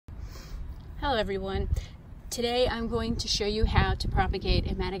Hello everyone. Today I'm going to show you how to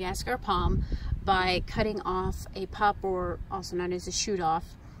propagate a Madagascar palm by cutting off a pup, or also known as a shoot off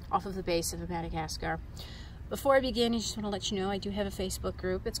of the base of a Madagascar. Before I begin, I just want to let you know I do have a Facebook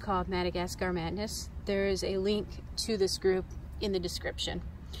group. It's called Madagascar Madness. There is a link to this group in the description.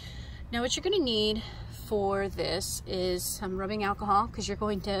 Now what you're going to need for this is some rubbing alcohol, because you're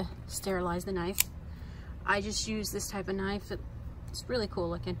going to sterilize the knife. I just use this type of knife. It's really cool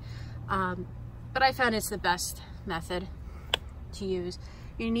looking. But I found it's the best method to use.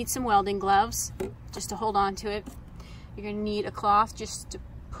 You're gonna need some welding gloves just to hold on to it. You're gonna need a cloth just to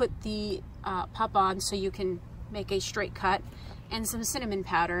put the pup on so you can make a straight cut, and some cinnamon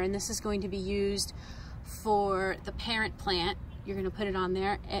powder. And this is going to be used for the parent plant. You're gonna put it on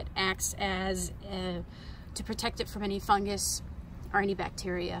there. It acts as to protect it from any fungus or any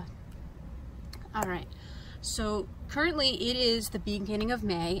bacteria. All right. So currently it is the beginning of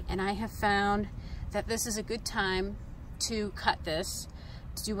May, and I have found that this is a good time to cut this,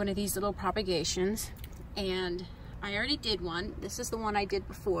 to do one of these little propagations. And I already did one. This is the one I did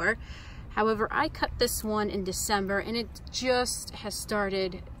before. However, I cut this one in December and it just has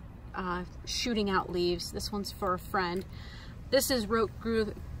started shooting out leaves. This one's for a friend. This is root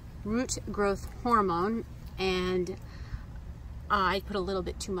growth hormone, and I put a little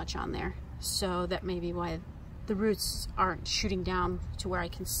bit too much on there. So that may be why the roots aren't shooting down to where I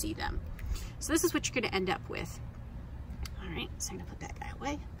can see them. So this is what you're going to end up with. All right, so I'm going to put that guy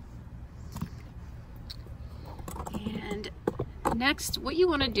away. And next, what you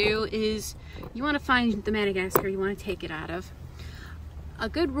want to do is you want to find the Madagascar you want to take it out of. A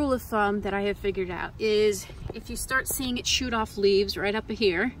good rule of thumb that I have figured out is if you start seeing it shoot off leaves right up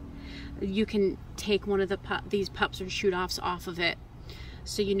here, you can take one of these pups or shoot offs off of it,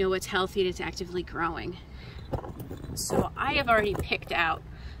 so you know it's healthy and it's actively growing. So I have already picked out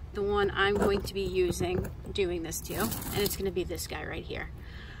the one I'm going to be doing this to, and it's going to be this guy right here.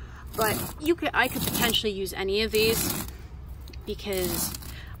 But I could potentially use any of these, because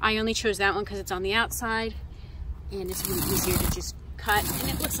I only chose that one because it's on the outside and it's really easier to just cut, and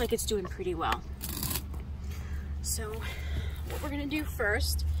it looks like it's doing pretty well. So what we're going to do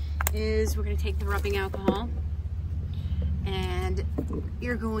first is we're going to take the rubbing alcohol, and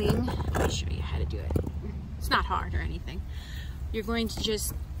you're going, let me show you how to do it. It's not hard or anything. You're going to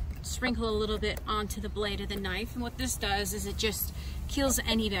just sprinkle a little bit onto the blade of the knife, and what this does is it just kills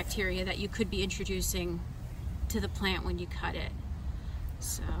any bacteria that you could be introducing to the plant when you cut it.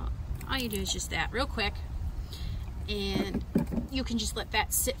 So all you do is just that real quick, and you can just let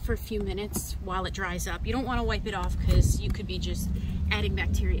that sit for a few minutes while it dries up. You don't want to wipe it off because you could be just adding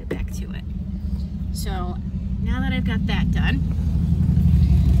bacteria back to it. So now that I've got that done,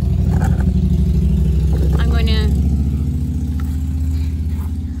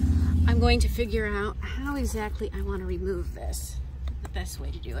 I'm going to figure out how exactly I want to remove this, the best way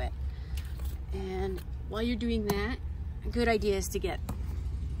to do it. And while you're doing that, a good idea is to get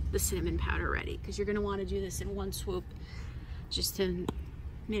the cinnamon powder ready, because you're going to want to do this in one swoop just to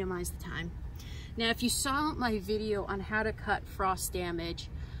minimize the time. Now, if you saw my video on how to cut frost damage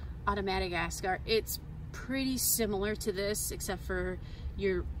out of Madagascar, it's pretty similar to this, except for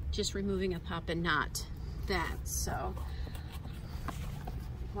you're just removing a pup and not that. So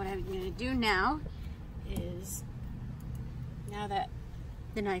what I'm going to do now is, now that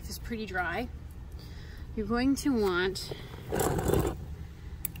the knife is pretty dry, you're going to want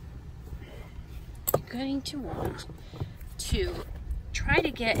to try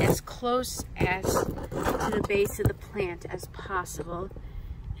to get as close as to the base of the plant as possible.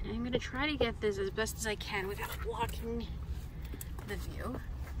 And I'm going to try to get this as best as I can without blocking the view.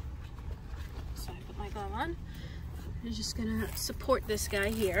 So I put my glove on. I'm just going to support this guy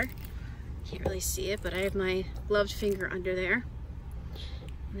here. Can't really see it, but I have my gloved finger under there.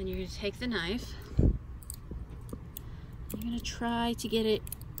 And then you're going to take the knife. You're going to try to get it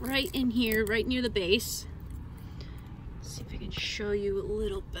right in here, right near the base. Let's see if I can show you a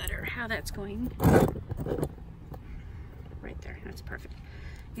little better how that's going. Right there, that's perfect.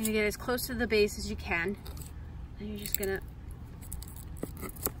 You're gonna get as close to the base as you can, and you're just gonna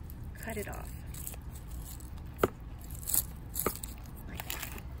cut it off. Like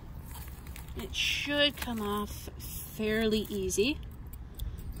that. It should come off fairly easy.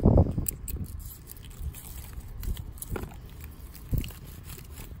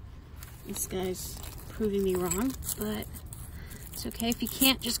 This guy's proving me wrong, but it's okay. If you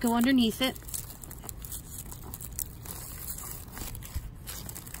can't, just go underneath it.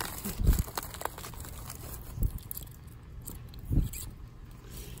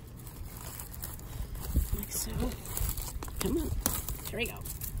 Like so. Come on. There we go.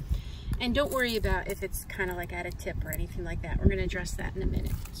 And don't worry about if it's kind of like at a tip or anything like that. We're going to address that in a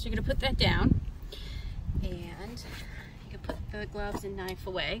minute. So you're going to put that down, and you can put the gloves and knife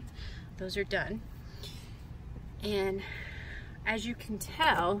away. Those are done. And as you can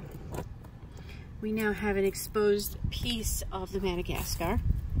tell, we now have an exposed piece of the Madagascar.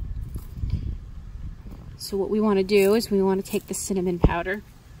 So what we want to do is we want to take the cinnamon powder.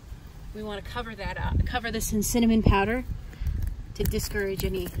 We want to cover that up. Cover this in cinnamon powder to discourage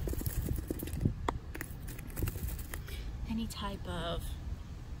any type of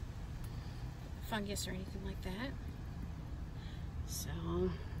fungus or anything like that. So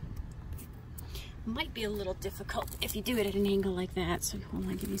it might be a little difficult if you do it at an angle like that. So hold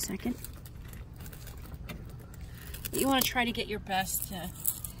on, give me a second. You want to try to get your best to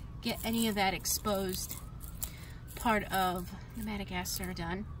get any of that exposed part of the Madagascar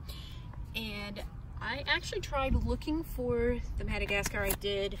done. And I actually tried looking for the Madagascar I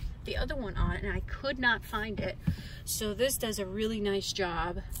did the other one on, and I could not find it. So this does a really nice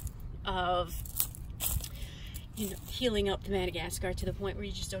job of, you know, healing up the Madagascar to the point where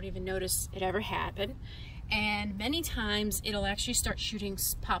you just don't even notice it ever happened. And many times it'll actually start shooting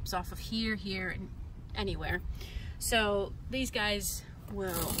pops off of here, and anywhere. So these guys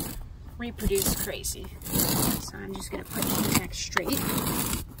will reproduce crazy. So I'm just gonna put him back straight.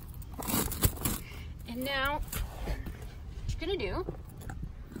 And now, what you're gonna do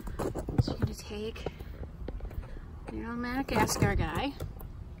is you're gonna take your old Madagascar guy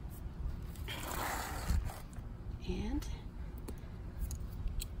and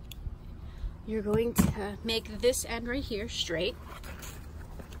you're going to make this end right here straight.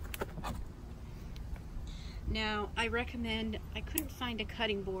 Now, I recommend, I couldn't find a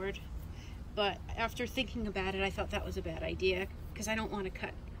cutting board, but after thinking about it, I thought that was a bad idea because I don't want to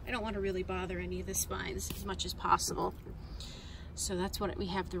cut. I don't want to really bother any of the spines as much as possible. So that's what we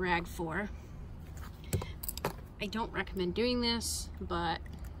have the rag for. I don't recommend doing this, but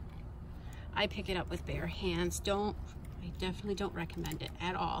I pick it up with bare hands. I definitely don't recommend it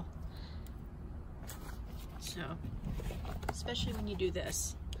at all. So, especially when you do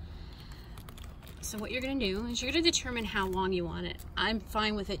this. So what you're gonna do is you're gonna determine how long you want it. I'm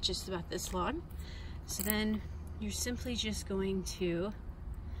fine with it just about this long. So then you're simply just going to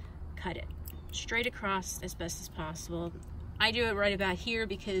cut it straight across as best as possible. I do it right about here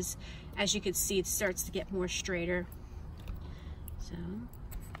because as you can see it starts to get more straighter. So,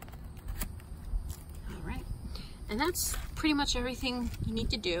 all right. And that's pretty much everything you need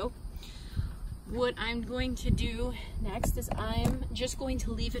to do. What I'm going to do next is I'm just going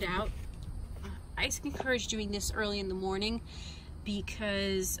to leave it out. I encourage doing this early in the morning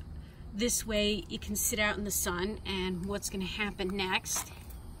because this way you can sit out in the sun, and what's going to happen next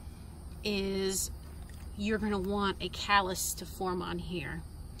is you're going to want a callus to form on here,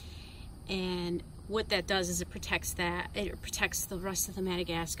 and what that does is it protects the rest of the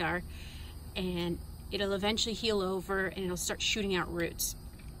Madagascar, and it'll eventually heal over and it'll start shooting out roots.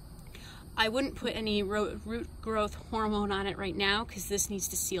 I wouldn't put any root growth hormone on it right now because this needs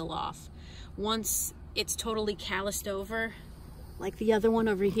to seal off. Once it's totally calloused over, like the other one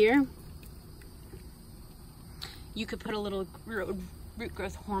over here, you could put a little root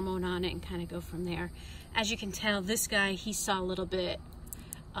growth hormone on it and kind of go from there. As you can tell, this guy, he saw a little bit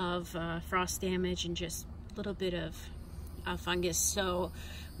of frost damage and just a little bit of fungus. So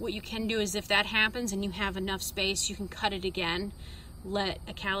what you can do is if that happens and you have enough space, you can cut it again, let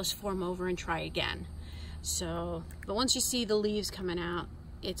a callus form over and try again. So, but once you see the leaves coming out,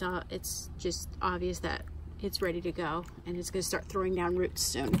 it's just obvious that it's ready to go and it's going to start throwing down roots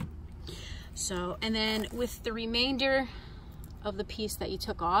soon. So, and then with the remainder of the piece that you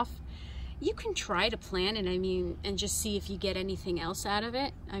took off, you can try to plant it, and just see if you get anything else out of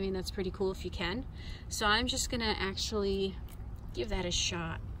it. I mean, that's pretty cool if you can. So I'm just gonna actually give that a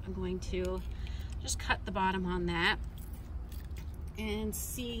shot. I'm going to just cut the bottom on that and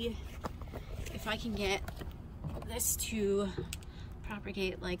see if I can get this to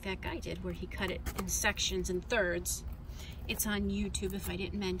propagate like that guy did, where he cut it in sections and thirds. It's on YouTube, if I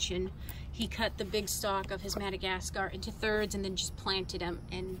didn't mention. He cut the big stalk of his Madagascar into thirds and then just planted them,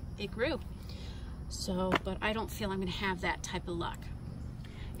 and it grew. So, but I don't feel I'm gonna have that type of luck.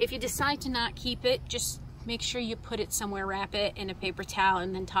 If you decide to not keep it, just make sure you put it somewhere, wrap it in a paper towel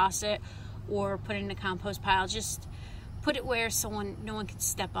and then toss it, or put it in a compost pile. Just put it where no one can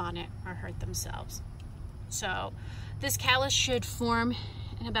step on it or hurt themselves. So this callus should form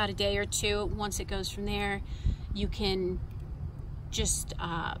in about a day or two. Once it goes from there, you can just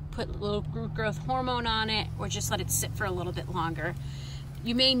put a little root growth hormone on it, or just let it sit for a little bit longer.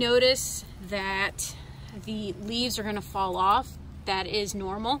 You may notice that the leaves are going to fall off. That is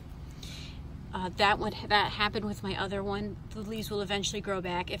normal. That happened with my other one. The leaves will eventually grow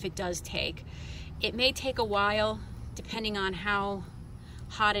back if it does take. It may take a while depending on how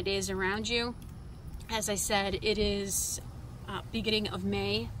hot it is around you. As I said, it is beginning of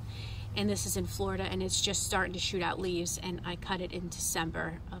May, and this is in Florida, and it's just starting to shoot out leaves, and I cut it in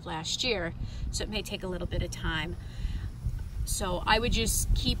December of last year, so it may take a little bit of time. So I would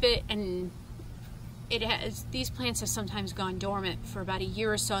just keep it, and these plants have sometimes gone dormant for about a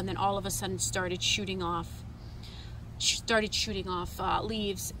year or so, and then all of a sudden started shooting off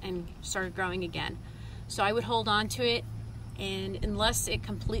leaves and started growing again. So I would hold on to it, and unless it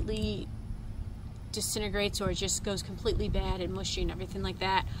completely disintegrates or it just goes completely bad and mushy and everything like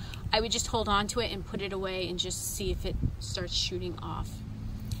that, I would just hold on to it and put it away and just see if it starts shooting off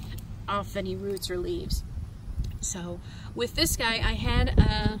any roots or leaves. So with this guy, I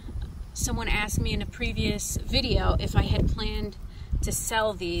had someone ask me in a previous video if I had planned to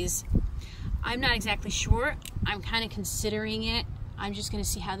sell these. I'm not exactly sure. I'm kind of considering it. I'm just going to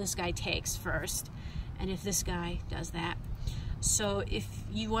see how this guy takes first, and if this guy does that. So if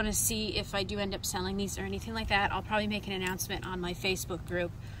you want to see if I do end up selling these or anything like that, I'll probably make an announcement on my Facebook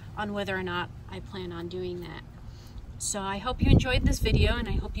group on whether or not I plan on doing that. So I hope you enjoyed this video, and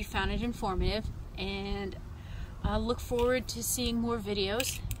I hope you found it informative, and I look forward to seeing more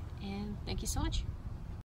videos, and thank you so much.